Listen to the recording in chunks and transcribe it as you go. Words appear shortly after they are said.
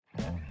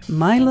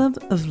My Love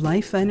of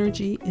Life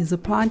Energy is a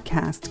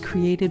podcast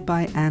created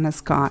by Anna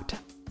Scott.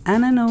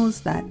 Anna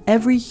knows that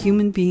every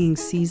human being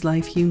sees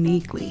life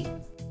uniquely.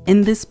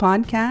 In this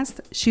podcast,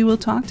 she will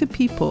talk to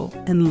people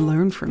and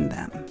learn from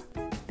them.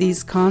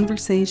 These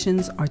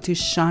conversations are to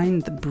shine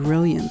the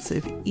brilliance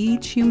of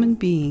each human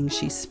being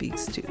she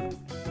speaks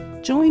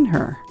to. Join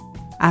her.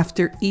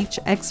 After each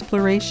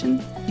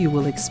exploration, you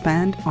will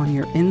expand on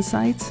your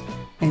insights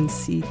and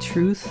see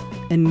truth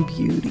and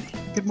beauty.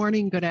 Good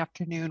morning, good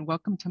afternoon.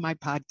 Welcome to my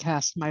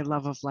podcast, My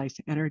Love of Life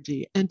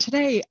Energy. And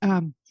today,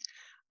 I'm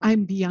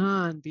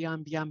beyond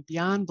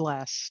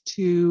blessed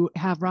to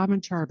have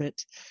Robin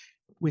Charbit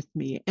with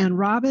me. And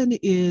Robin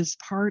is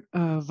part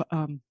of,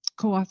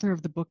 co-author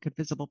of the book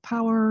Invisible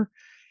Power.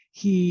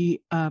 He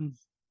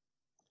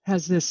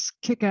has this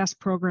kick-ass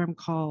program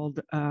called,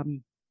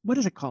 what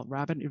is it called,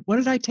 Robin? What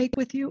did I take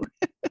with you?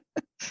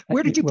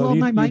 Where did you blow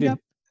my mind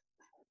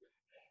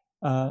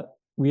up?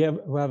 We have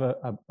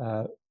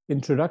a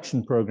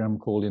introduction program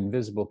called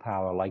Invisible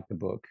Power, like the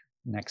book,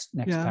 Next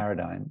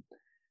Paradigm.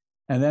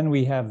 And then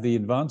we have the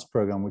advanced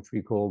program, which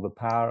we call The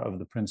Power of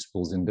the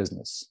Principles in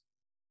Business.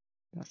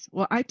 Yes.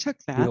 Well, I took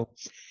that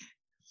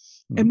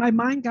and my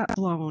mind got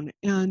blown.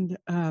 And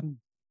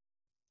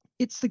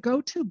it's the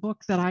go-to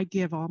book that I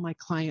give all my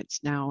clients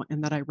now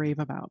and that I rave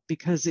about,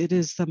 because it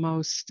is the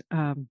most,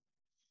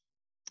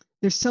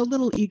 there's so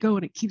little ego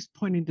and it keeps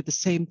pointing to the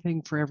same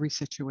thing for every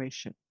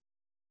situation.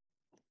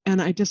 And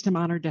I just am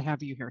honored to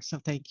have you here. So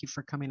thank you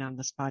for coming on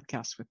this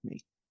podcast with me.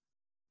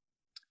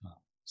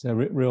 It's a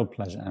real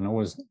pleasure, and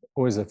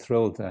always a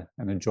thrill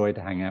and a joy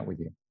to hang out with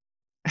you.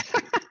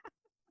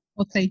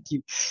 Well, thank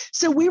you.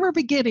 So we were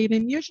beginning,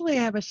 and usually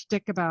I have a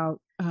shtick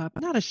about,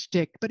 not a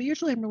shtick, but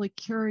usually I'm really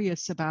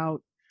curious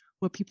about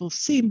what people have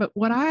seen. But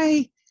what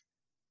I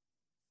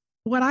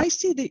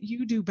see that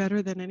you do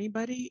better than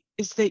anybody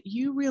is that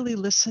you really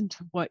listen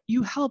to what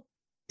you help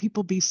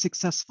people be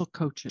successful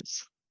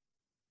coaches.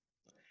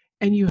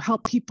 And you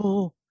help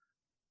people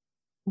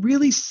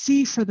really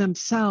see for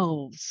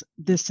themselves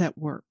this at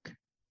work,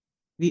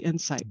 the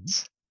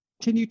insights.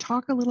 Can you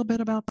talk a little bit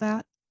about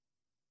that?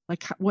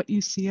 Like what you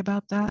see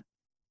about that?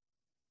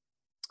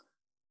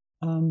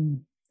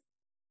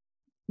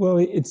 Well,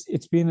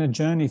 it's been a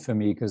journey for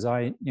me, because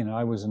I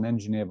was an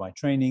engineer by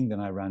training,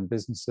 then I ran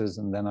businesses,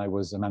 and then I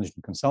was a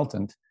management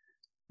consultant.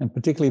 And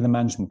particularly the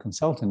management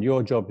consultant,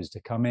 your job is to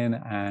come in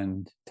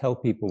and tell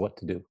people what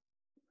to do.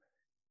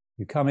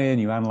 You come in,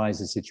 you analyze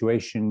the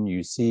situation,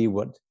 you see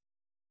what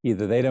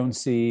either they don't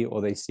see or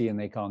they see and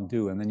they can't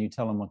do, and then you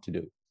tell them what to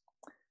do.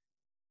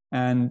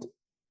 And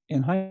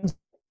in hindsight,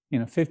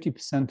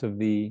 50% of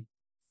the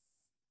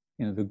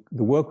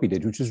work we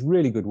did, which was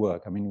really good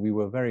work. I mean, we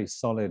were very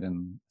solid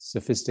and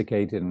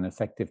sophisticated and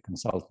effective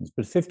consultants,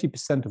 but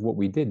 50% of what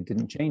we did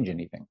didn't change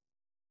anything.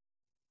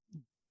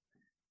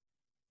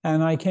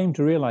 And I came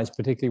to realize,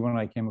 particularly when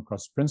I came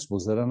across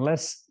principles, that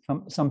unless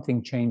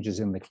something changes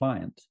in the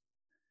client,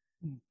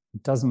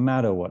 it doesn't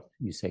matter what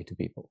you say to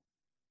people.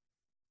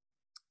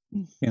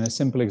 A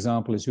simple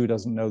example is, who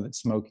doesn't know that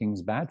smoking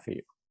is bad for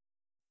you?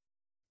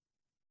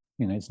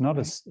 It's not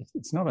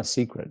a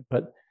secret,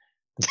 but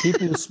the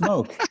people who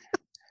smoke.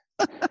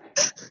 I'm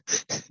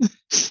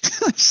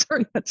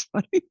sorry, that's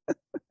funny.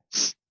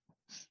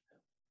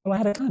 Well, I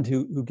had a client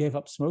who gave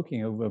up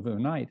smoking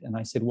overnight, and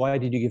I said, "Why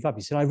did you give up?"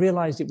 He said, "I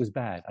realized it was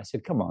bad." I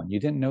said, "Come on, you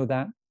didn't know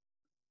that?"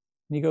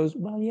 And he goes,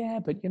 "Well, yeah,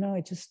 but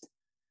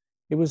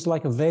it was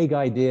like a vague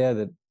idea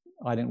that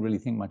I didn't really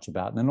think much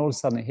about. And then all of a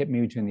sudden it hit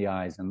me between the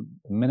eyes. And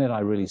the minute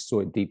I really saw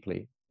it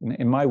deeply,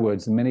 in my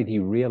words, the minute he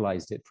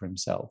realized it for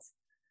himself,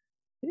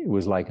 it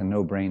was like a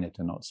no-brainer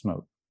to not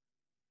smoke."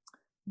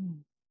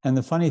 And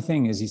the funny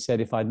thing is, he said,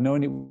 if I'd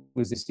known it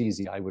was this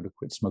easy, I would have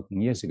quit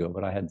smoking years ago,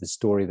 but I had the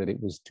story that it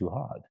was too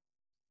hard.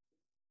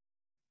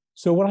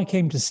 So what I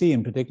came to see,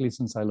 and particularly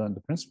since I learned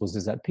the principles,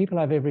 is that people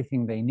have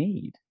everything they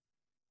need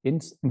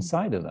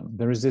inside of them.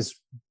 There is this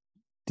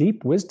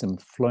deep wisdom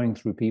flowing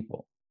through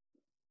people.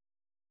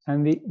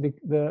 And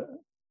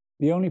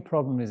the only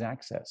problem is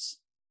access.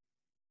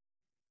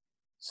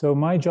 So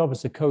my job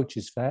as a coach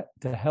is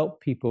to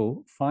help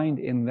people find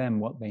in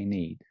them what they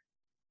need.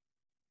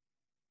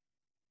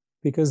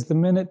 Because the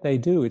minute they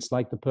do, it's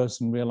like the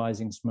person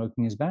realizing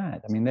smoking is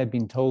bad. I mean, they've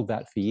been told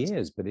that for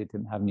years, but it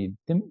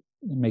didn't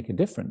make a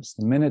difference.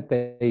 The minute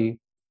they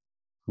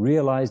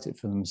realized it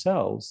for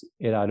themselves,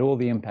 it had all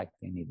the impact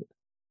they needed.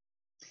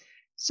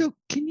 So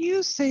can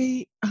you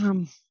say,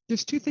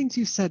 there's two things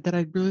you said that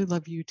I'd really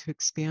love you to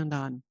expand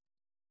on.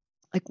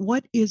 Like,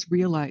 what is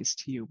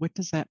realized to you? What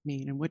does that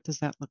mean? And what does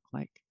that look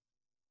like?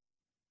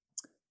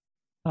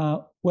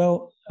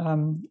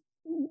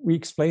 We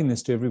explain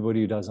this to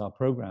everybody who does our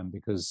program,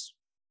 because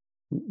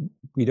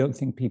we don't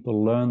think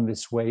people learn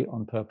this way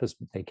on purpose,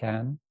 but they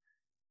can.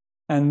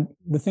 And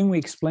the thing we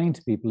explain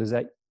to people is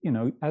that,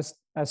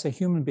 as a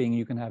human being,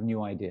 you can have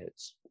new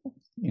ideas.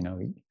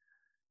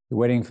 You're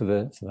waiting for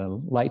the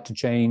light to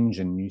change,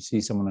 and you see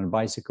someone on a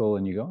bicycle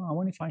and you go, I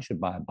wonder if I should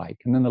buy a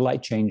bike. And then the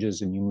light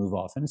changes and you move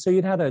off. And so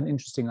you'd had an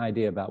interesting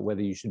idea about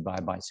whether you should buy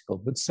a bicycle,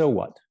 but so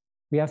what?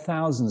 We have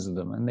thousands of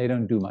them and they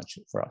don't do much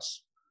for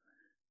us.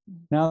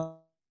 Now,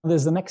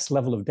 there's the next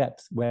level of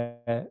depth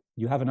where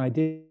you have an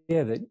idea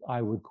that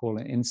I would call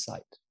an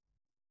insight.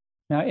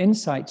 Now,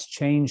 insights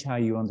change how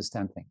you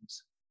understand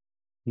things.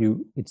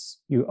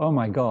 Oh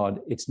my God,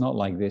 it's not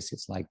like this,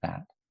 it's like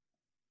that.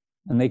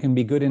 And they can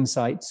be good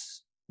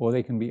insights, or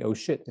they can be, oh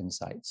shit,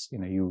 insights.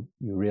 You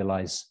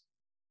realize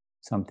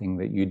something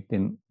that you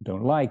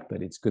don't like,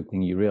 but it's a good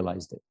thing you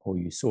realized it or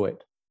you saw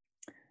it.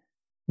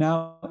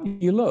 Now,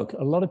 you look,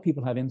 a lot of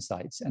people have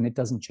insights and it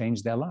doesn't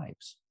change their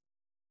lives.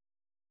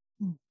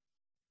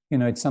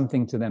 It's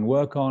something to then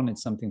work on.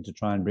 It's something to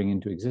try and bring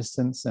into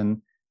existence. And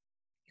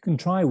you can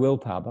try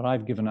willpower, but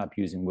I've given up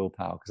using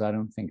willpower because I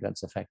don't think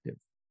that's effective.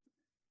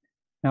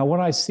 Now, what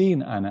I've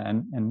seen,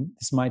 Anna, and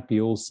this might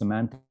be all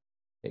semantics,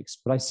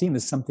 but I've seen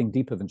there's something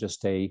deeper than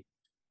just a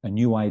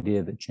new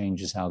idea that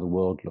changes how the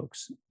world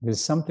looks.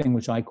 There's something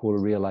which I call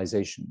a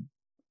realization,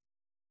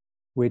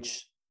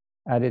 which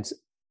at its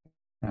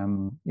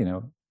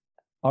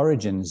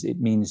origins, it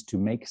means to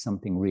make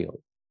something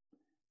real.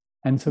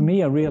 And for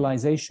me, a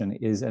realization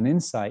is an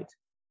insight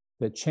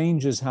that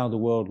changes how the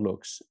world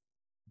looks,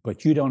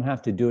 but you don't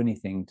have to do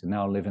anything to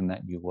now live in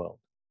that new world.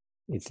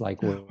 It's like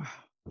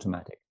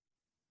automatic.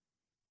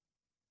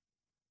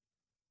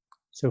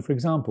 So, for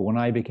example, when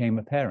I became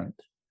a parent,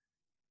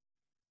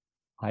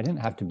 I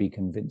didn't have to be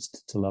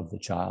convinced to love the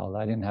child.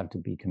 I didn't have to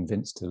be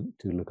convinced to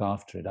look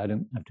after it. I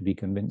didn't have to be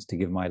convinced to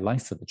give my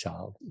life for the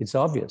child. It's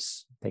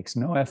obvious. It takes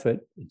no effort.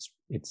 It's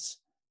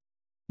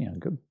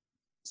good.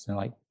 It's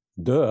like,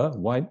 duh,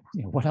 why?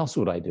 What else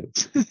would I do?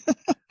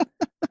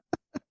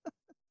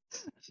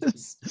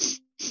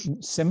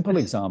 Simple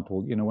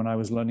example, when I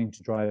was learning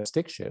to drive a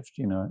stick shift,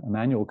 a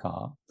manual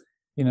car,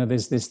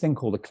 there's this thing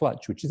called a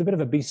clutch, which is a bit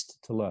of a beast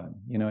to learn.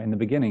 In the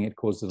beginning, it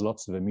causes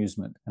lots of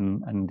amusement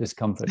and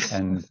discomfort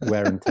and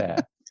wear and tear.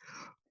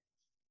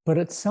 But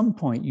at some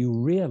point, you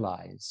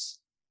realize,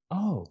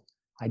 oh,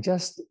 I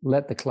just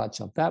let the clutch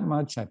up that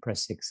much. I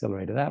press the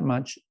accelerator that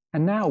much.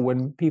 And now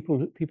when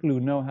people who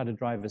know how to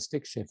drive a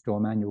stick shift or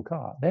a manual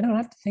car, they don't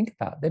have to think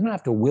about it. They don't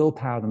have to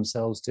willpower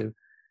themselves to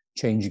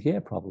change gear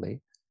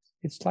properly.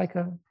 It's like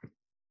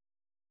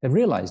they've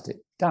realized it,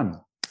 done.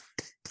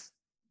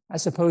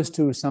 As opposed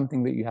to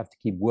something that you have to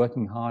keep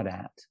working hard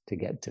at to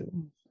get to.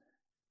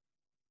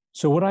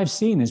 So what I've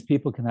seen is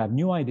people can have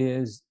new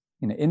ideas,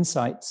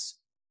 insights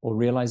or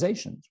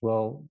realizations.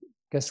 Well,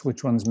 guess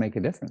which ones make a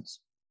difference?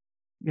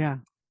 Yeah.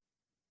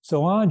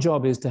 So our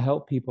job is to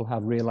help people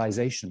have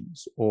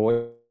realizations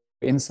or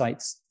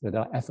insights that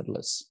are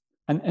effortless.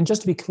 And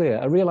just to be clear,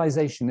 a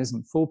realization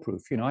isn't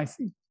foolproof. You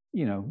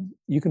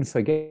can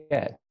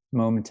forget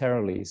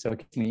momentarily. So,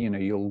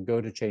 you'll go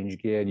to change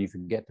gear and you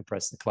forget to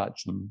press the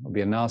clutch and there'll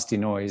be a nasty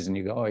noise and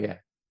you go, oh yeah,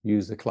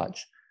 use the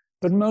clutch.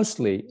 But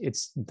mostly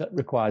that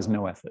requires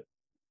no effort.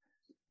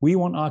 We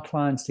want our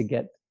clients to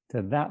get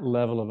to that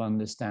level of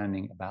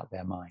understanding about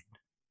their mind.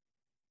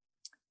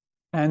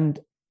 And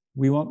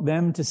we want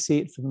them to see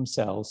it for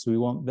themselves. So we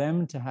want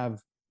them to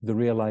have the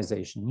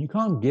realization. You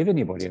can't give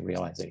anybody a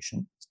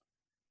realization.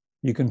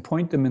 You can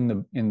point them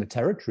in the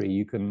territory.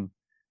 You can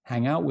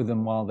hang out with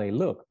them while they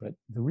look, but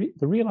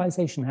the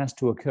realization has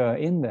to occur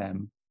in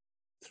them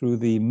through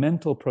the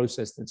mental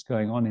process that's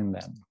going on in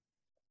them.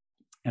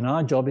 And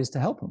our job is to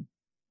help them.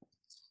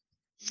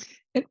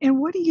 And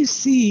what do you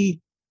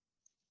see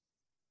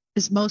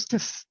is most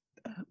of,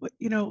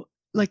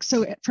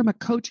 so from a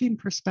coaching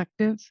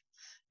perspective,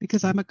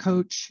 because I'm a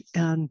coach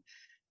and,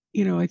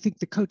 I think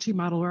the coaching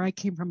model where I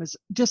came from is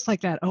just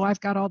like that. Oh, I've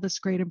got all this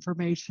great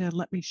information.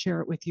 Let me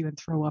share it with you and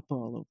throw up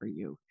all over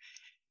you.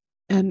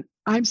 And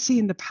I'm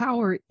seeing the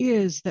power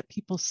is that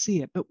people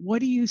see it. But what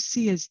do you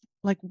see as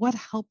what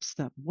helps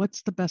them?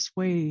 What's the best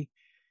way?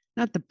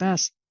 Not the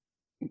best.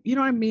 You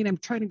know what I mean? I'm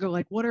trying to go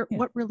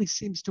what really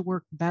seems to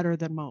work better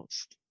than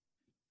most?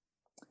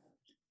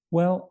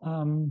 Well,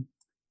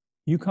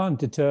 you can't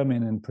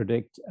determine and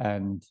predict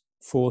and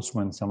force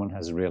when someone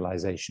has a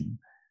realization,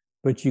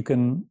 but you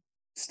can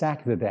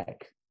stack the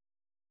deck.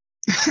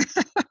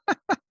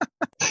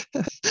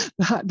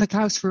 The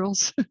house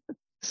rules.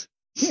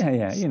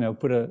 Yeah.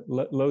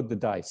 Load the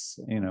dice,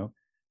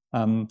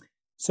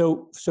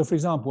 So for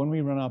example, when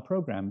we run our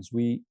programs,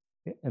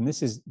 and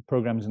this is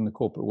programs in the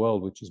corporate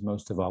world, which is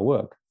most of our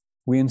work,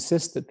 we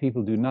insist that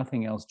people do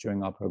nothing else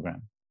during our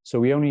program. So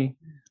we only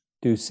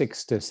do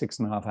 6 to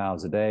 6.5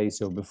 hours a day.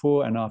 So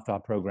before and after our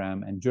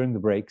program and during the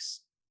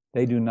breaks,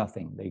 they do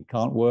nothing. They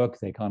can't work.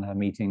 They can't have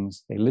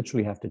meetings. They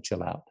literally have to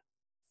chill out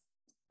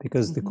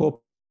because the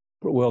corporate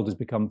world has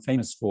become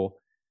famous for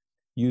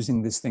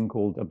using this thing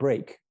called a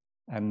break.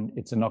 And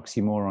it's an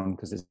oxymoron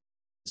because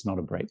it's not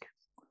a break.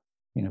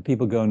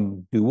 People go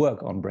and do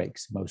work on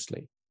breaks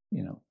mostly,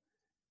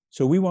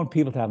 So we want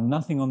people to have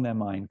nothing on their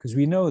mind because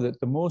we know that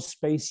the more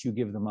space you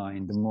give the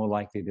mind, the more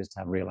likely it is to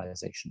have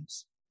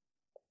realizations.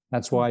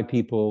 That's why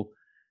people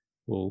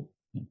will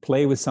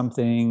play with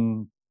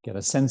something, get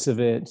a sense of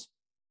it.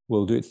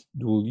 We'll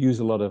use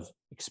a lot of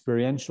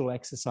experiential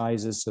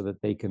exercises so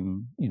that they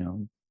can,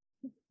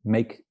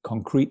 make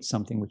concrete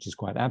something which is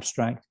quite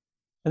abstract.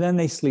 And then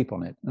they sleep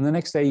on it. And the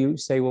next day you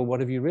say, well, what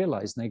have you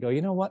realized? And they go,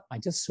 you know what? I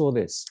just saw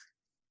this.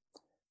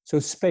 So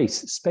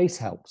space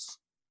helps.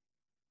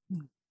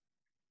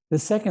 The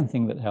second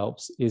thing that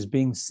helps is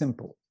being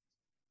simple.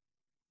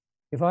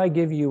 If I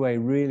give you a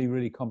really,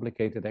 really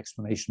complicated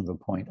explanation of a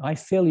point, I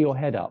fill your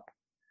head up.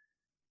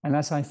 And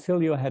as I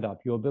fill your head up,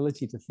 your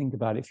ability to think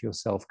about it for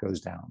yourself goes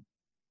down.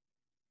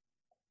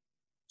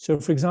 So,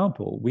 for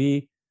example,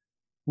 we've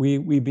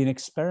been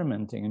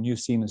experimenting, and you've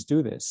seen us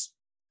do this.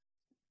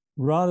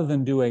 Rather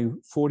than do a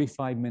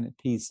 45-minute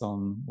piece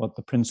on what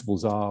the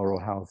principles are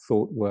or how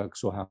thought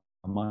works or how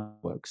mind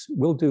works,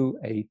 we'll do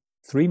a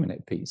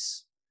 3-minute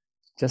piece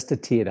just to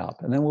tee it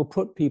up. And then we'll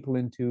put people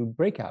into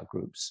breakout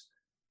groups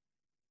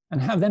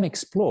and have them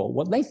explore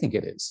what they think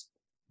it is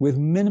with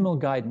minimal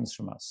guidance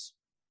from us.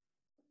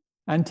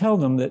 And tell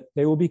them that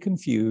they will be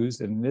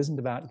confused, and it isn't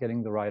about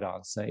getting the right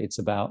answer. It's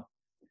about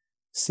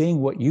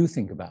seeing what you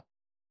think about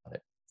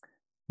it.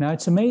 Now,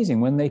 it's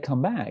amazing when they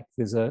come back.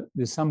 There's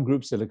some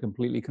groups that are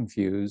completely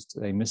confused.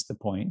 They miss the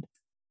point.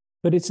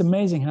 But it's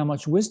amazing how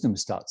much wisdom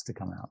starts to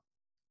come out.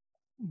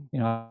 You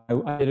know,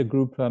 I did a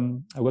group,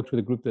 I worked with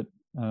a group that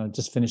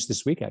just finished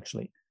this week,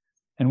 actually.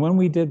 And when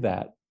we did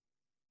that,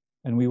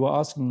 and we were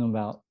asking them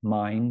about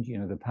mind, you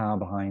know, the power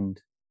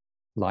behind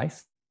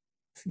life,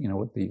 you know,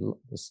 what the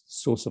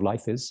source of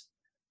life is.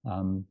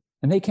 And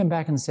they came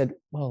back and said,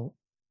 well,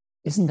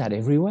 isn't that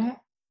everywhere?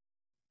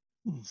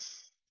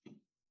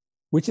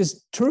 Which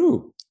is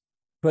true.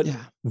 But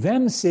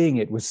them seeing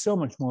it was so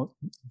much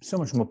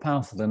more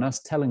powerful than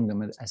us telling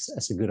them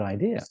as a good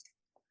idea.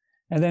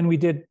 And then we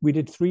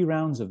did 3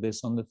 rounds of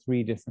this on the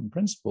 3 different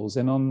principles.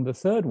 And on the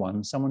third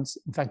one,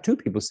 in fact, 2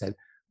 people said,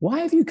 why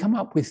have you come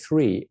up with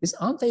 3?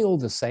 Aren't they all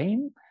the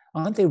same?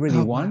 Aren't they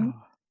really one?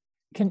 Wow.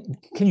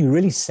 Can you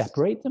really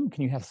separate them?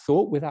 Can you have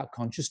thought without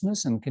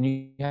consciousness? And can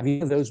you have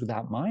either of those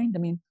without mind? I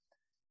mean,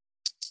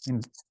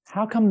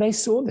 how come they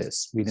saw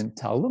this? We didn't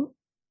tell them.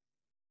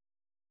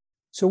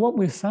 So what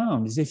we've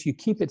found is if you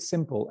keep it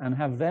simple and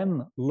have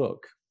them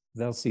look,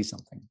 they'll see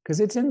something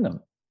because it's in them.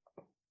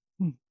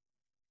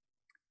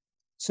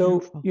 So,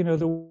 beautiful. You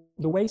know,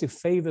 the way to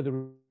favor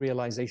the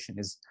realization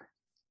is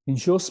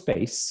ensure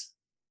space,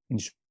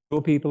 ensure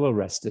people are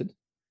rested,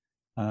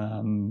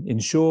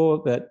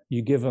 ensure that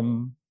you give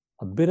them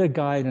a bit of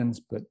guidance,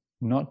 but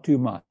not too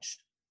much,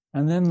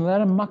 and then let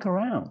them muck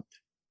around.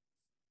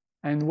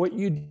 And what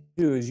you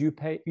do is you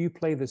play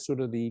the sort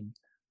of the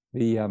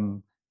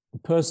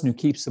person who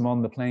keeps them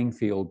on the playing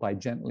field by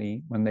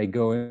gently, when they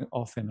go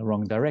off in the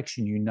wrong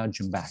direction, you nudge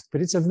them back.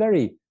 But it's a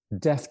very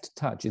deft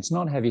touch. It's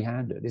not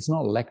heavy-handed. It's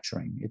not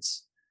lecturing.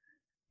 It's,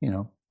 you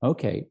know,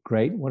 okay,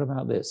 great. What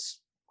about this?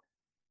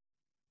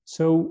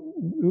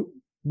 So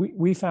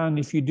we found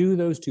if you do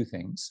those 2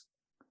 things,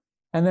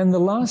 and then the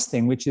last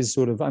thing, which is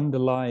sort of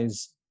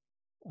underlies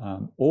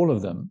all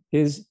of them,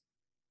 is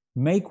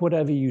make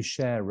whatever you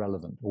share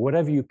relevant, or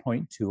whatever you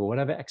point to, or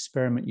whatever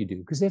experiment you do.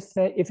 Because if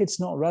it's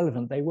not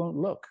relevant, they won't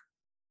look.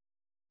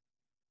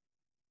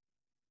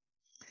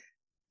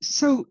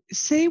 So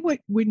say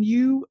when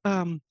you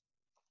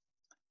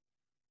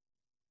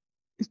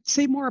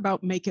say more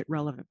about make it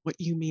relevant, what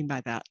you mean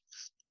by that.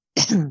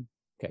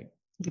 Okay.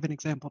 Give an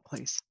example,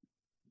 please.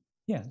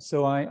 Yeah,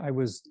 so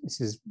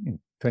this is in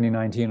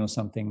 2019 or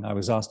something, I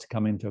was asked to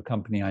come into a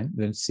company.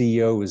 The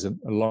CEO was a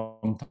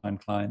long-time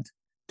client,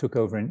 took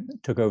over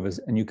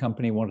a new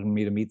company, wanted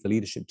me to meet the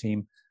leadership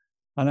team.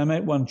 And I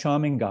met one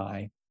charming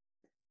guy,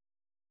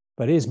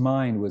 but his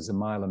mind was a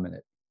mile a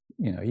minute.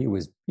 You know, he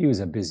was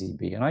a busy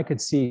bee. And I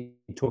could see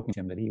talking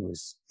to him that he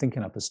was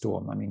thinking up a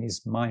storm. I mean,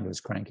 his mind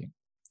was cranking.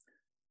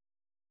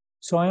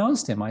 So I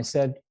asked him, I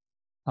said,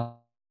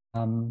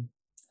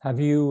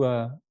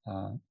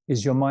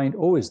 is your mind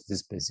always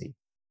this busy?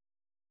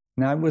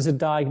 Now, it was a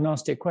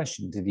diagnostic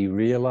question. Did he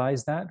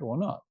realize that or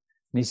not?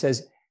 And he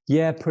says,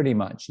 yeah, pretty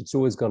much. It's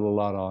always got a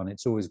lot on.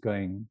 It's always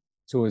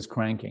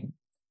cranking.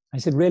 I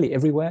said, really,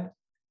 everywhere?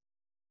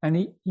 And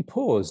he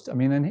paused. I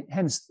mean, and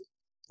hence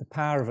the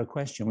power of a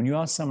question. When you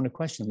ask someone a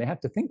question, they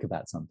have to think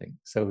about something.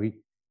 So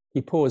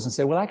he paused and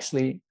said, well,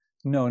 actually,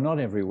 no, not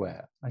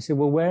everywhere. I said,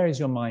 well, where is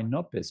your mind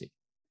not busy?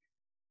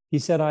 He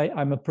said,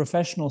 I'm a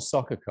professional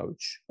soccer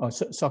coach, or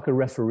soccer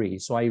referee.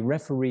 So I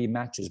referee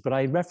matches, but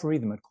I referee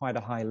them at quite a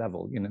high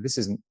level. You know, this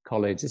isn't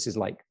college. This is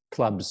like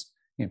clubs,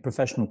 you know,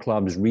 professional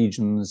clubs,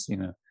 regions, you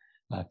know,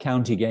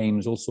 county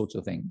games, all sorts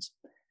of things.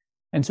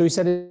 And so he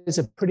said, it's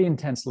a pretty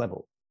intense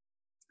level.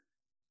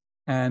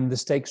 And the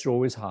stakes are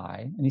always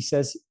high. And he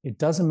says, it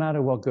doesn't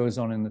matter what goes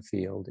on in the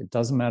field. It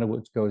doesn't matter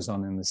what goes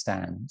on in the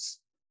stands.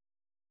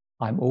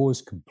 I'm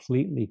always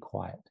completely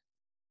quiet.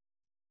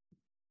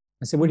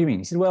 I said, what do you mean?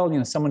 He said, well, you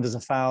know, someone does a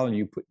foul,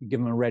 you give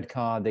them a red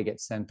card, they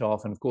get sent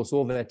off. And of course,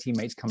 all their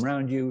teammates come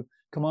around you,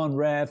 come on,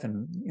 ref.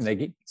 And you know,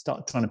 they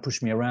start trying to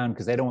push me around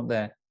because they don't want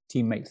their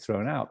teammate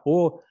thrown out.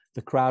 Or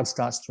the crowd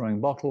starts throwing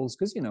bottles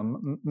because, you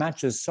know,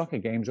 matches, soccer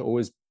games are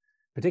always,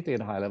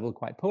 particularly at a high level,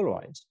 quite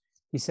polarized.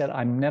 He said,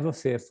 I'm never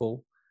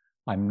fearful.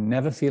 I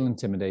never feel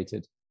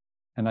intimidated.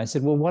 And I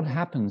said, well, what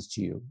happens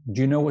to you?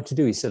 Do you know what to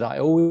do? He said, I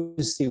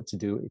always see what to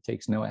do. It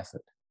takes no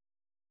effort.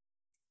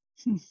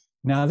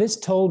 Now, this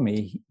told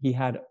me he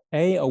had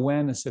A,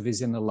 awareness of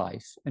his inner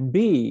life, and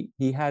B,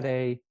 he had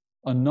a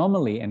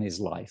anomaly in his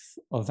life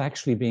of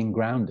actually being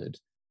grounded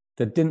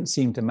that didn't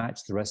seem to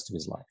match the rest of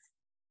his life.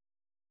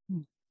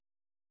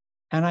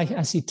 And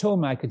as he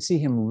told me, I could see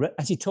him,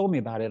 as he told me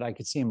about it, I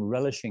could see him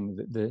relishing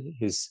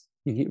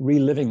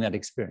reliving that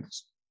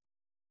experience.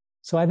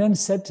 So I then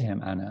said to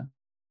him, Anna,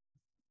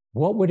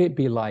 what would it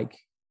be like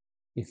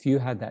if you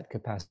had that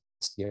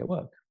capacity at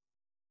work?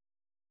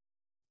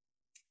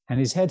 And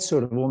his head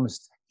sort of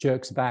almost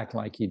jerks back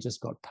like he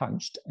just got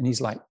punched. And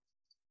he's like,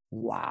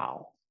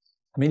 wow.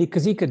 I mean,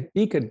 because he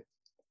could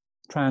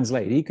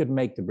translate, he could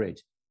make the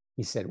bridge.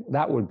 He said,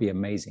 that would be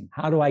amazing.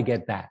 How do I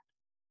get that?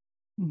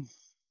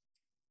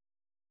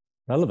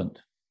 Relevant.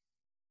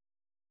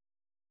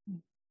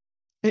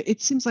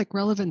 It seems like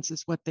relevance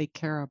is what they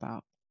care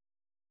about.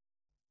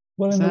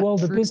 Well, in the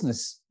world of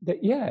business,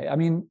 yeah, I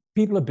mean,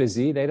 people are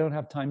busy. They don't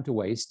have time to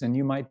waste. And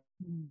you might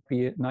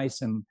be a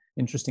nice and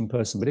interesting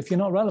person. But if you're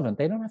not relevant,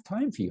 they don't have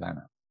time for you,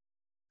 Anna.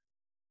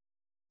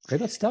 They've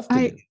got stuff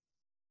to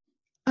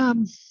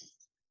do.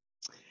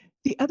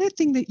 The other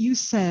thing that you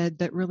said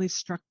that really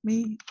struck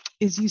me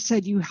is you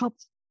said you help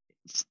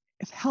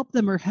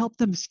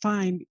them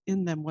find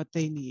in them what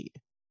they need.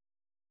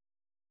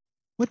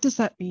 What does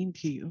that mean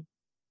to you?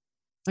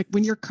 Like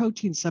when you're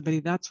coaching somebody,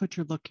 that's what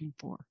you're looking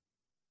for.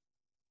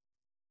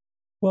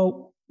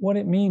 Well, what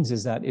it means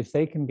is that if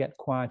they can get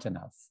quiet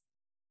enough,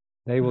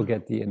 they will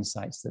get the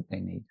insights that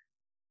they need.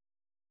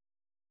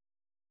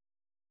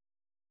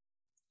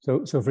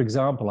 So for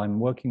example, I'm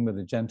working with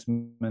a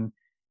gentleman.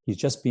 He's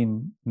just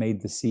been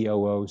made the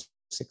COO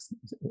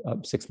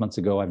 6 months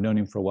ago. I've known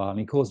him for a while. And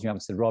he calls me up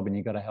and said, Robin,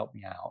 you got to help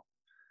me out.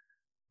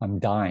 I'm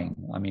dying.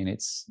 I mean,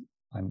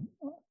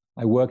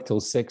 I work till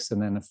 6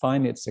 and then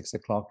finally at 6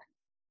 o'clock,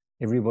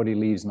 everybody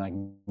leaves and I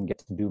can get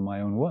to do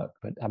my own work.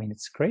 But I mean,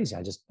 it's crazy.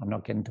 I'm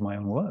not getting to my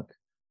own work.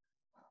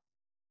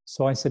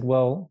 So I said,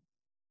 well,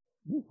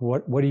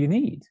 what do you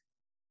need?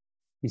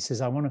 He says,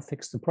 I want to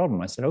fix the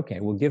problem. I said, okay,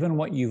 well, given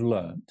what you've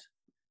learned,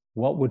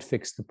 what would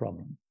fix the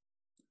problem?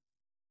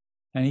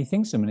 And he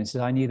thinks a minute and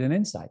says, I need an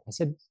insight. I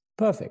said,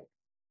 perfect.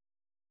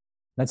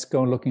 Let's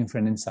go looking for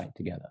an insight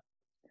together.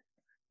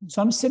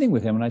 So I'm sitting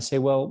with him and I say,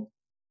 well,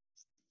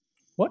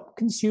 what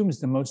consumes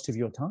the most of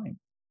your time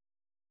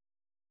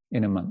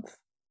in a month?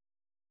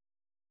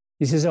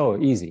 He says, oh,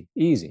 easy.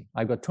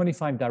 I've got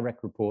 25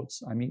 direct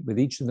reports. I meet with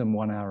each of them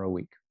 1 hour a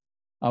week,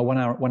 1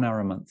 hour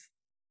a month.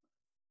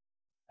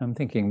 I'm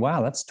thinking,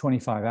 wow, that's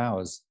 25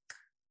 hours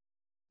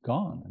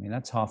gone. I mean,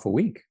 that's half a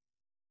week.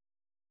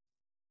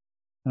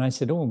 And I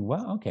said, oh,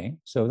 well, okay.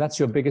 So that's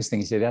your biggest thing.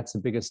 He said, that's the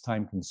biggest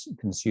time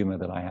consumer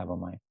that I have on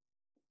my.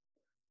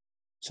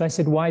 So I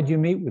said, why do you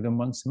meet with them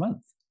once a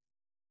month?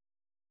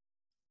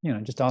 You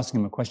know, just asking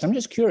him a question. I'm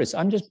just curious.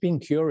 I'm just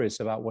being curious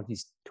about what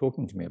he's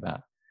talking to me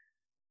about.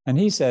 And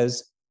he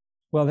says,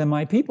 well, they're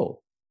my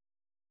people.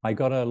 I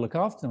got to look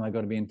after them. I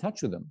got to be in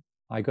touch with them.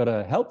 I got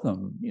to help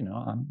them. You know,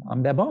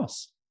 I'm their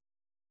boss.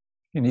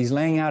 And he's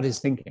laying out his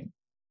thinking.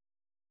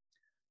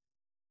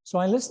 So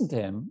I listened to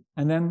him,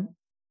 and then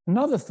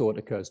another thought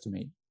occurs to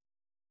me.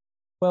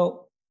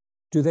 Well,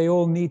 do they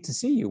all need to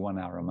see you 1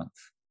 hour a month?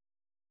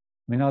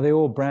 I mean, are they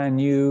all brand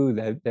new?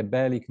 They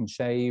barely can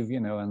shave, you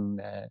know, and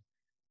they're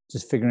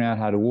just figuring out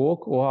how to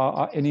walk, or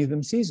are any of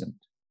them seasoned?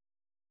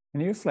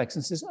 And he reflects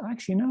and says,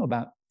 actually, no,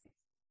 about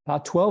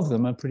 12 of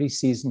them are pretty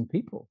seasoned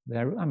people.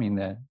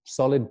 They're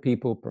solid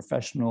people,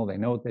 professional. They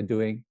know what they're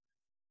doing.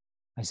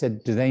 I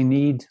said, do they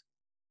need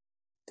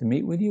to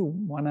meet with you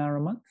 1 hour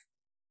a month?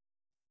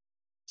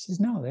 He says,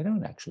 no, they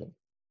don't actually.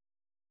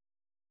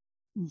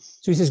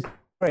 So he says,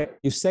 great,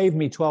 you saved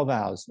me 12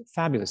 hours.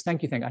 Fabulous.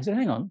 Thank you. I said,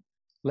 hang on,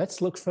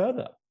 let's look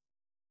further.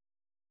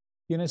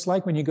 You know, it's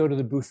like when you go to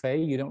the buffet,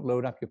 you don't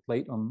load up your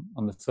plate on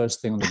the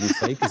first thing on the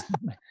buffet because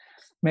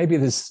maybe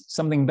there's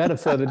something better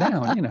further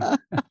down, you know.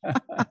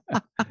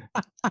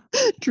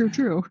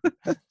 True.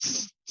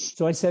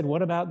 So I said,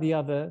 what about the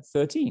other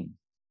 13?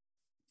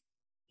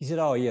 He said,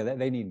 oh, yeah,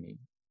 they need me.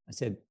 I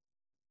said,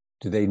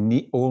 do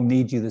they all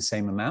need you the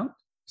same amount?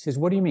 He says,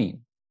 what do you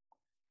mean?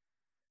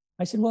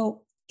 I said,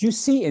 well, do you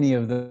see any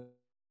of them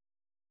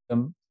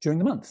during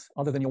the month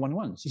other than your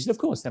one-on-ones? He said, of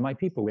course, they're my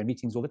people. We're in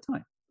meetings all the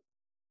time.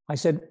 I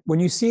said, when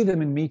you see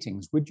them in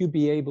meetings, would you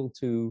be able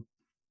to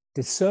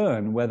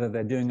discern whether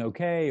they're doing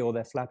okay or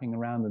they're flapping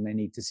around and they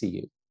need to see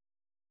you?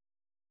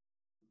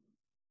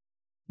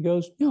 He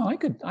goes, no, I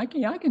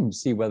can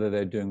see whether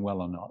they're doing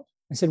well or not.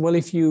 I said, well,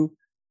 if you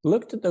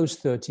looked at those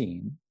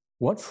 13,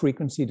 what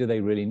frequency do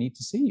they really need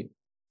to see you?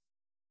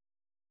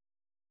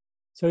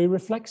 So he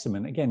reflects a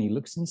minute. Again, he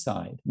looks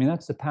inside. I mean,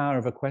 that's the power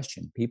of a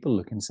question. People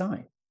look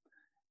inside.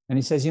 And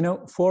he says,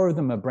 4 of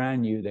them are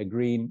brand new. They're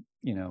green.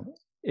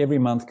 Every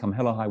month, come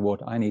hell or high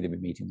water, I need to be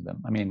meeting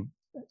them. I mean,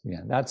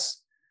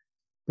 that's,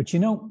 but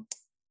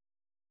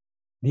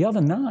the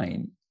other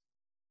 9,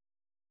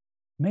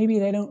 maybe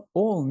they don't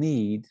all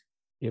need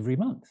every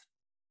month.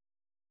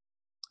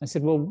 I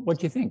said, well, what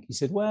do you think? He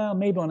said, well,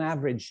 maybe on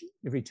average,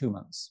 every 2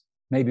 months.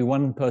 Maybe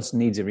one person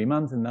needs every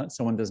month and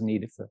someone doesn't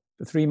need it for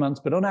 3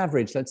 months. But on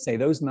average, let's say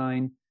those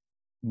 9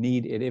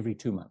 need it every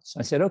 2 months.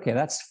 I said, okay,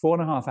 that's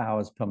 4.5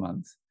 hours per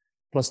month.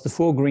 plus the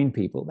 4 green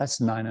people, that's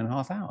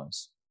 9.5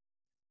 hours.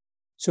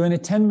 So in a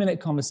 10-minute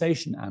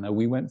conversation, Anna,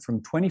 we went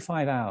from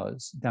 25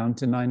 hours down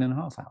to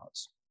 9.5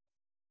 hours.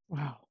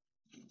 Wow.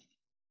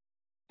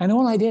 And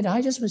all I did,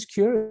 I just was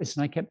curious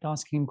and I kept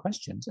asking him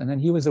questions. And then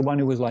he was the one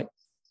who was like,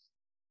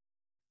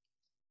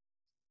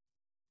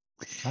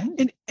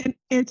 and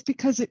it's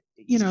because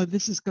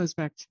this goes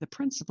back to the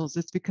principles.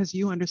 It's because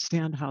you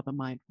understand how the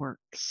mind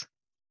works.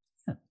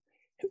 Yeah.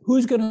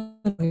 Who's going to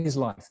live his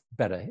life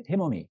better,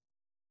 him or me?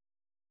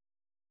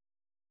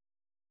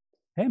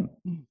 Him.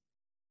 Mm.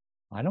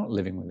 I don't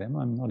living with him.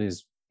 I'm not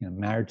his,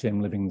 married to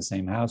him, living in the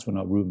same house. We're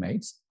not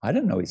roommates. I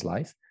don't know his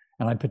life.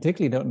 And I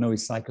particularly don't know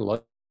his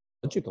psychological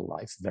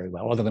life very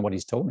well, other than what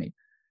he's told me.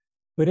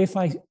 But if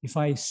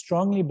I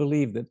strongly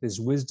believe that there's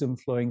wisdom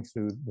flowing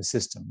through the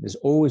system, there's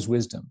always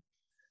wisdom.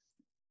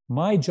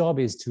 My job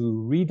is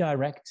to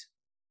redirect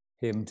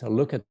him to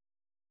look at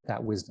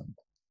that wisdom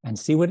and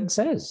see what it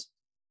says.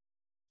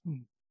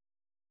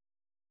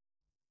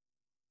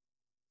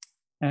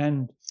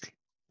 And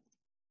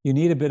you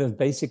need a bit of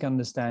basic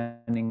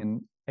understanding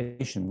and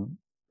education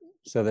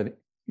so that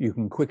you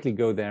can quickly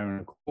go there in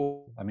a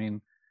call. I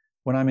mean,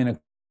 when I'm in a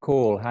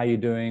call, how are you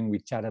doing? We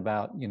chat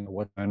about,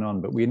 what's going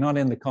on, but we're not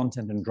in the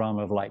content and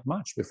drama of like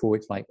much before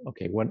it's like,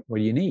 okay, what do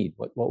you need?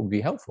 What would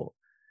be helpful?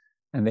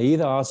 And they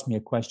either ask me a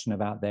question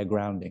about their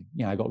grounding.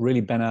 I got really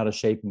bent out of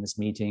shape in this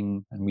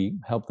meeting and we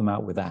help them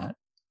out with that.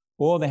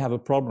 Or they have a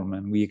problem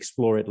and we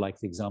explore it like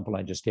the example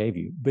I just gave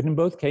you. But in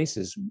both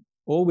cases,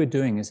 all we're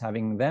doing is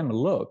having them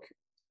look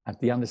at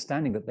the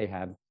understanding that they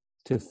have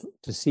to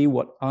see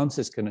what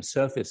answers can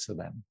surface for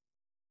them.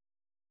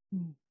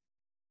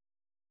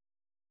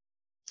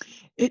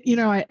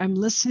 I'm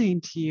listening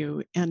to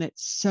you and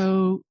it's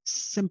so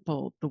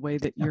simple the way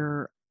that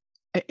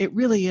it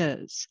really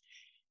is.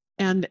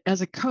 And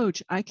as a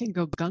coach, I can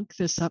go gunk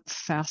this up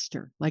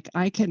faster. Like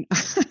I can,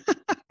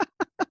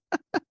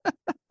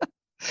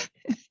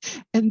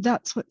 and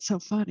that's what's so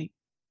funny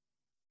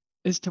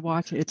is to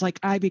watch it. It's like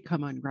I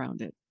become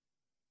ungrounded.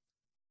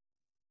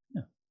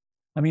 Yeah.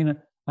 I mean,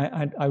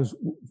 I was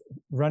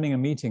running a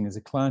meeting as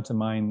a client of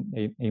mine.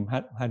 They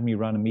had me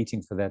run a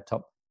meeting for their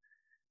top.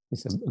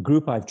 It's a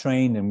group I've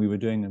trained, and we were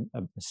doing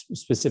a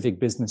specific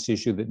business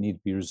issue that needed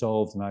to be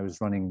resolved, and I was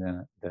running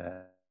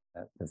the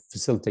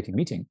facilitating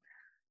meeting.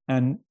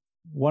 And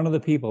one of the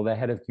people, their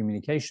head of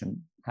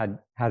communication, had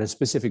a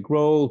specific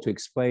role to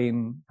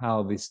explain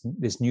how this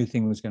new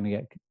thing was going to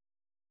get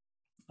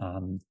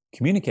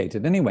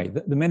communicated. Anyway,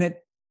 the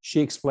minute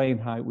she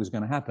explained how it was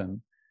going to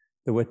happen,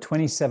 there were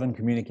 27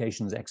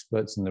 communications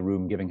experts in the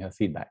room giving her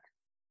feedback.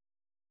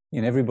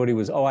 Everybody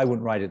was, I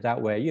wouldn't write it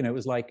that way. It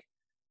was like,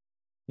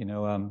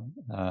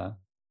 what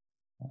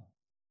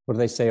do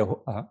they say?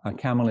 A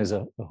camel is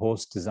a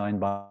horse designed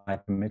by a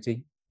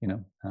committee,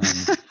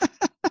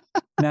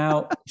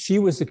 Now, she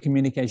was the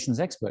communications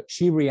expert.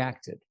 She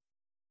reacted.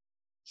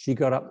 She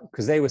got up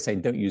because they were saying,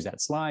 don't use that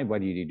slide. Why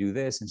do you do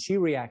this? And she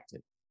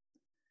reacted.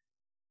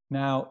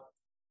 Now,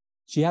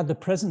 she had the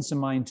presence of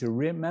mind to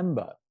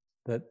remember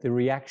that the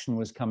reaction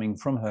was coming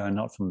from her,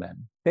 not from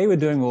them. They were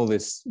doing all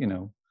this,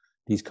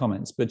 these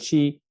comments, but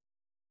she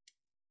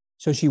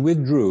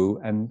withdrew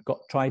and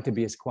tried to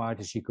be as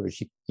quiet as she could.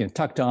 She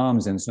tucked her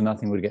arms in so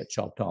nothing would get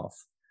chopped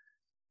off.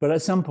 But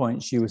at some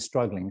point she was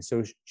struggling.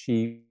 So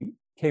she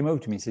came over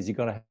to me and says, you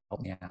got to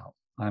help me out.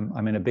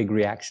 I'm in a big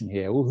reaction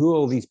here. Well, who are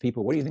all these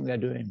people? What do you think they're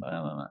doing?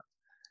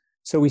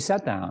 So we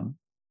sat down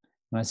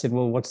and I said,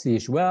 well, what's the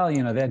issue? Well,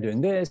 they're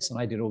doing this. And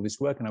I did all this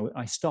work. And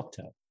I stopped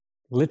her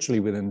literally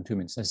within 2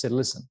 minutes. I said,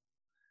 listen,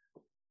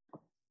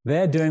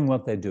 they're doing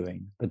what they're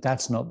doing, but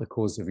that's not the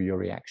cause of your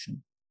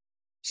reaction.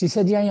 She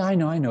said, yeah, I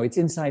know. It's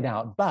inside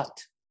out,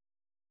 but.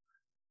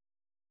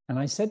 And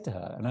I said to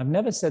her, and I've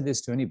never said this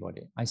to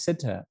anybody, I said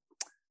to her,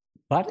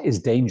 but is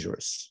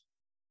dangerous.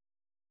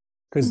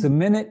 Because the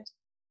minute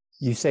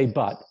you say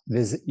but,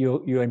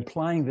 you're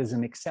implying there's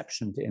an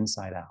exception to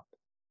inside out.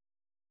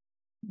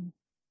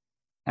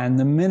 And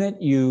the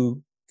minute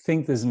you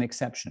think there's an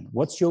exception,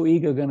 what's your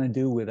ego going to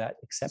do with that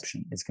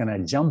exception? It's going to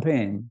jump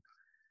in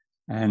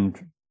and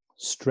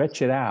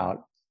stretch it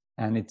out.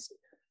 And it's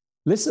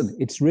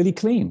really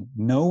clean.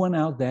 No one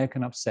out there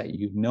can upset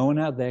you. No one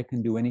out there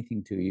can do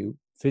anything to you,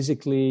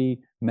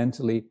 physically,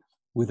 mentally,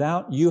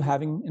 without you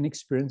having an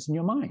experience in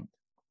your mind.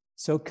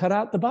 So cut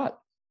out the but.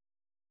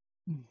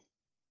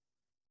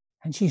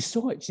 And she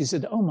saw it. She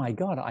said, oh my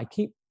God, I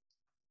keep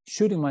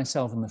shooting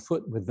myself in the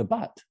foot with the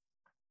but.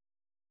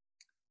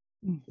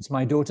 It's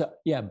my daughter.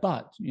 Yeah,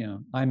 but,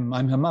 I'm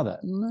her mother.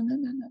 No.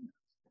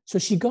 So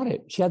she got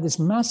it. She had this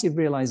massive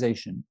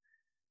realization.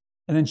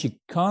 And then she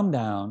calmed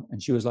down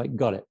and she was like,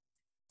 got it.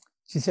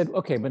 She said,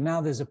 okay, but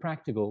now there's a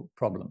practical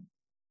problem.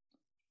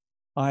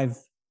 I've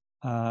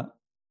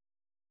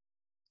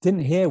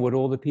didn't hear what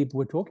all the people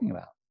were talking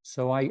about.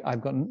 So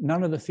I've got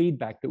none of the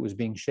feedback that was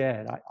being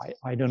shared.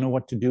 I don't know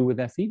what to do with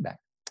their feedback.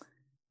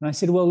 And I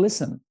said, well,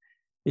 listen,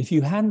 if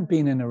you hadn't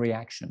been in a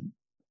reaction,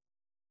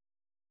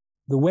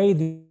 the way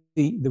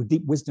the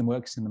deep wisdom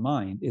works in the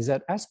mind is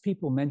that as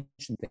people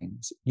mention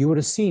things, you would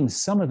have seen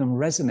some of them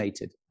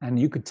resonated, and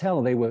you could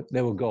tell they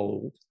were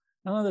gold,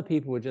 and other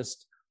people were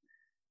just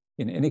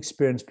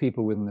inexperienced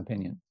people with an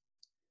opinion.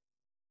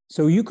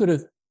 So you could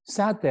have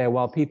sat there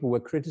while people were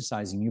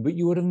criticizing you, but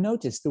you would have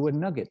noticed there were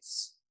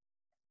nuggets.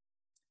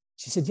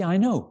 She said, yeah, I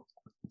know,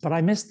 but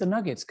I missed the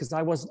nuggets because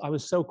I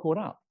was so caught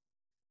up.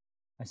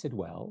 I said,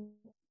 well,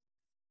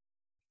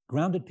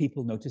 grounded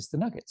people notice the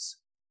nuggets.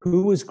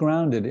 Who was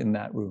grounded in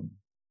that room?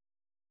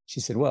 She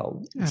said,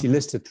 well, she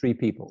listed 3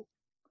 people.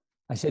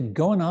 I said,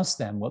 go and ask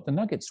them what the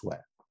nuggets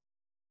were.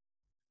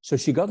 So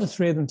she got the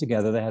 3 of them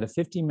together. They had a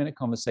 15-minute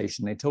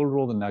conversation. They told her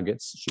all the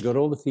nuggets. She got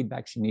all the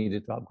feedback she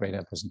needed to upgrade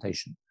her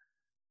presentation.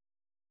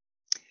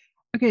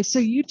 Okay, so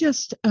you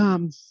just,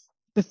 the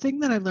thing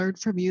that I learned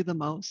from you the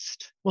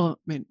most, well,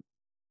 I mean,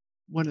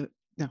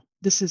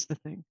 this is the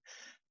thing.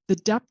 The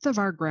depth of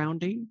our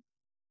grounding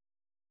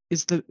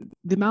is the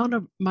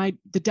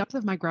depth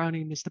of my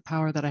grounding is the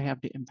power that I have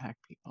to impact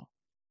people.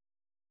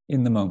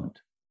 In the moment.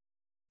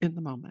 In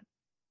the moment.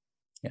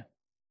 Yeah.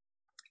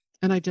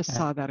 And I just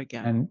saw that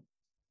again. And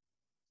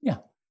yeah.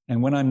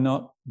 And when I'm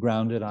not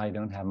grounded, I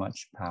don't have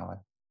much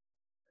power.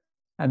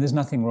 And there's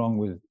nothing wrong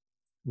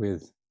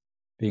with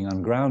being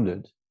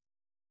ungrounded,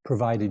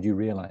 provided you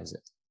realize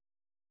it.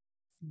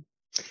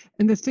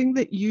 And the thing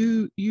that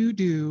you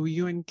do,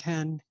 you and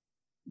Ken,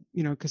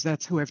 because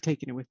that's who I've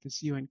taken it with,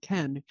 is you and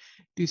Ken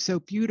do so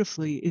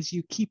beautifully, is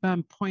you keep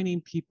on pointing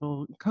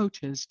people,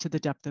 coaches, to the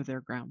depth of their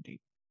grounding.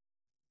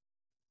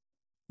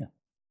 Yeah.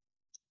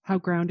 How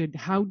grounded,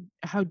 how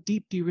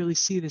deep do you really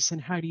see this, and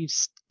how do you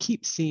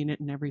keep seeing it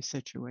in every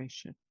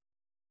situation?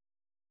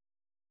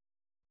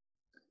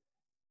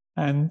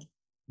 And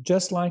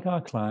just like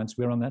our clients,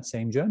 we're on that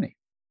same journey.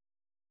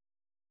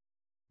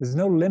 There's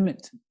no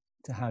limit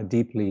to how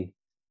deeply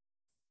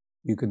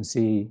you can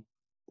see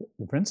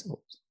the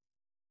principles.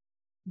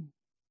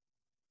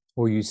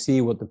 Or you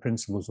see what the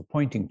principles are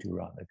pointing to,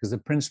 rather, because the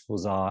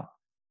principles are,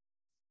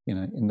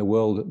 in the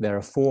world, they're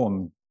a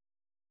form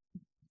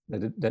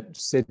that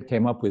Sid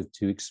came up with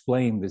to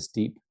explain this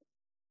deep,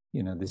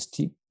 this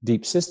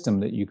deep system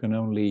that you can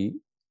only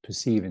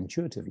perceive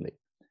intuitively.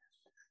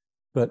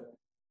 But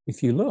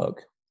if you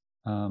look,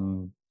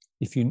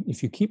 if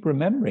you keep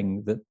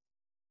remembering that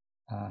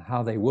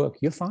how they work,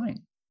 you're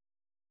fine.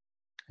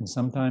 And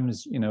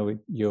sometimes,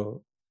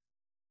 you're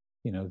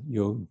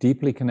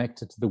deeply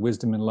connected to the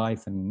wisdom in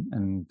life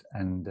and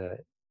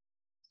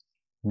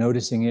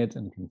noticing it,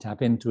 and can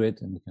tap into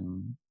it and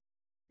can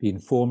be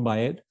informed by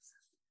it.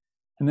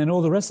 And then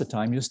all the rest of the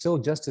time, you're still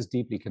just as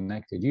deeply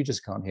connected. You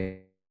just can't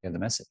hear the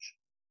message.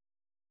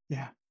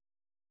 Yeah.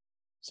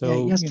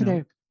 So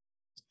yesterday,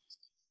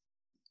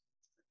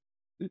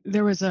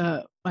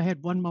 I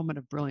had one moment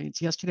of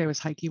brilliance. Yesterday I was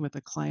hiking with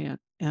a client,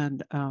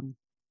 and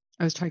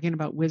I was talking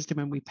about wisdom,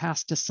 and we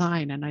passed a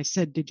sign, and I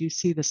said, did you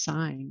see the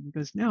sign? He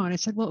goes, no. And I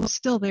said, well, it was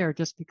still there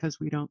just because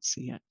we don't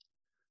see it.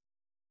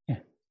 Yeah.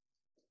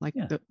 Like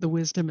the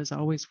wisdom is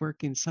always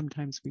working.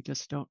 Sometimes we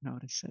just don't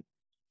notice it,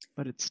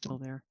 but it's still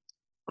there.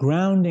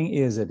 Grounding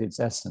is at its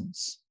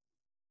essence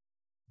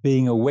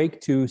being awake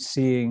to,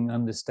 seeing,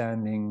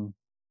 understanding,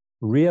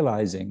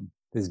 realizing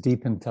there's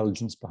deep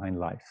intelligence behind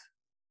life,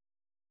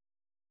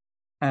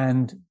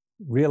 and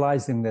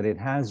realizing that it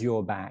has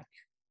your back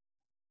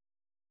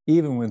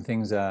even when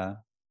things are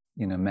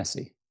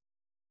messy.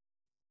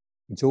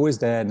 It's always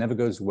there, never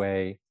goes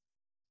away.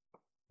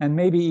 And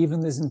maybe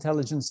even there's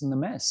intelligence in the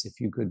mess if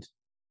you could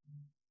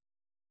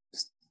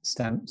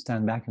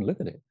stand back and look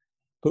at it.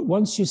 But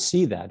once you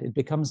see that, it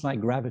becomes like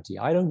gravity.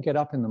 I don't get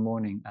up in the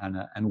morning,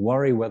 Anna, and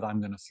worry whether I'm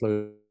going to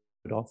float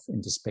off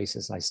into space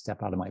as I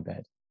step out of my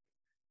bed.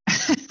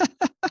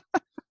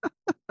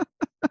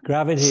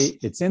 Gravity,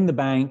 it's in the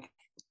bank.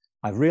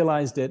 I've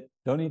realized it.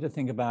 Don't need to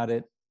think about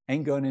it.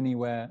 Ain't going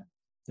anywhere.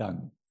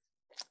 Done.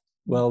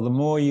 Well, the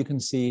more you can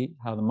see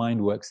how the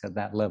mind works at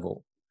that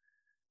level,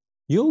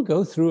 you'll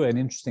go through an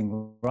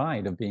interesting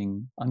ride of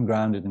being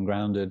ungrounded and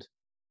grounded.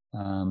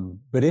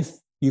 But if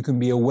you can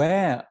be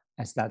aware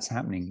as that's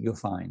happening, you're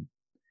fine.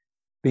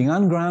 Being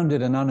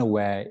ungrounded and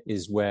unaware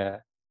is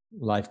where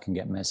life can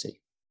get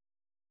messy.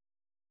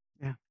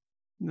 Yeah,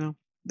 no,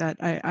 that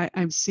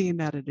I'm seeing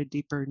that at a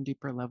deeper and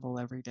deeper level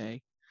every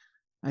day.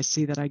 I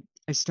see that I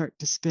start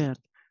to spin,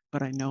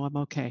 but I know I'm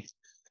okay.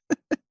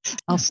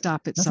 I'll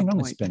stop at some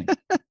point. Spinning.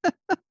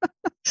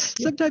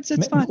 Sometimes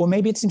it's fun. Or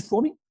maybe it's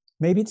informing.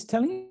 Maybe it's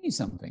telling you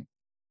something.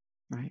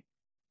 Right.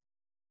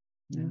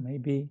 Yeah.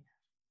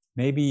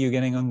 Maybe you're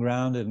getting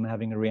ungrounded and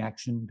having a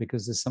reaction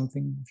because there's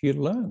something for you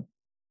to learn.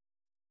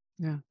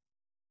 Yeah.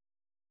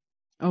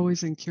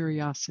 Always in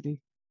curiosity.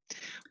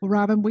 Well,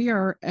 Robin, we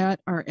are at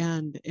our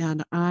end,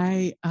 and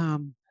I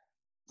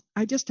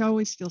just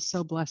always feel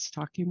so blessed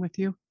talking with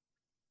you.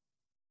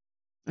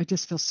 I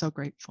just feel so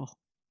grateful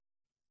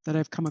that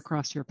I've come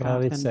across your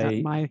path and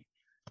that my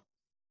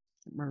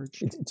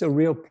merge. It's a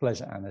real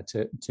pleasure, Anna,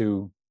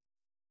 to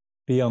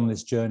be on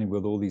this journey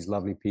with all these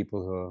lovely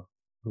people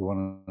who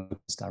want to go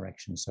this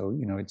direction. So,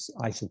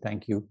 I should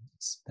thank you.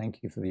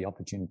 Thank you for the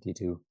opportunity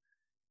to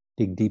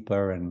dig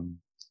deeper and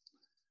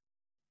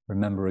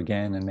remember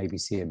again and maybe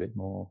see a bit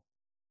more.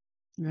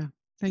 Yeah,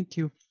 thank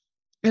you.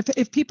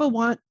 If people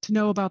want to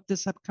know about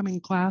this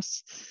upcoming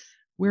class,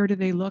 where do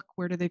they look?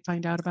 Where do they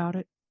find out about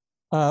it?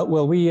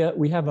 Well,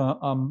 we have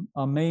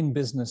our main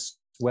business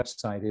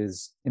website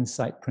is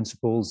Insight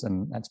Principles,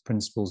 and that's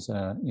principles,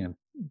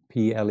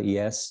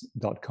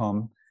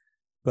 PLES.com.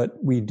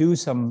 But we do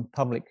some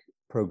public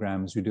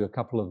programs. We do a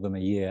couple of them a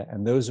year,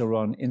 and those are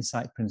on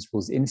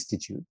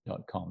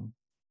insightprinciplesinstitute.com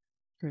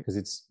because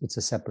it's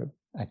a separate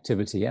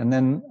activity. And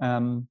then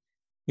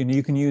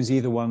you can use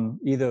either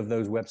of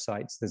those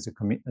websites. There's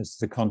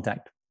a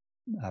contact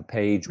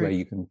page where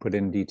you can put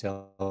in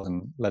details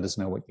and let us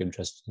know what you're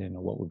interested in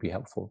or what would be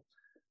helpful.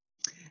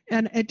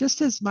 And it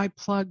just as my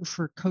plug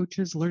for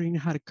coaches learning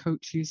how to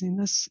coach using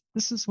this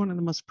is one of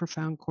the most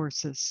profound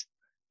courses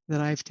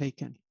that I've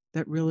taken.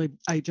 That really,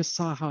 I just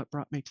saw how it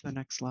brought me to the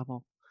next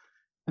level,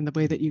 and the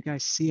way that you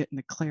guys see it, and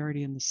the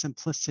clarity and the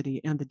simplicity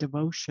and the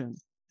devotion.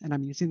 And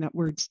I'm using that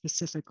word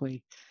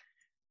specifically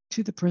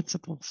to the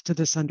principles, to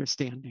this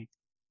understanding.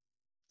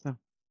 So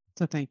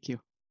thank you.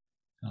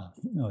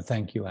 No,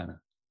 thank you, Anna.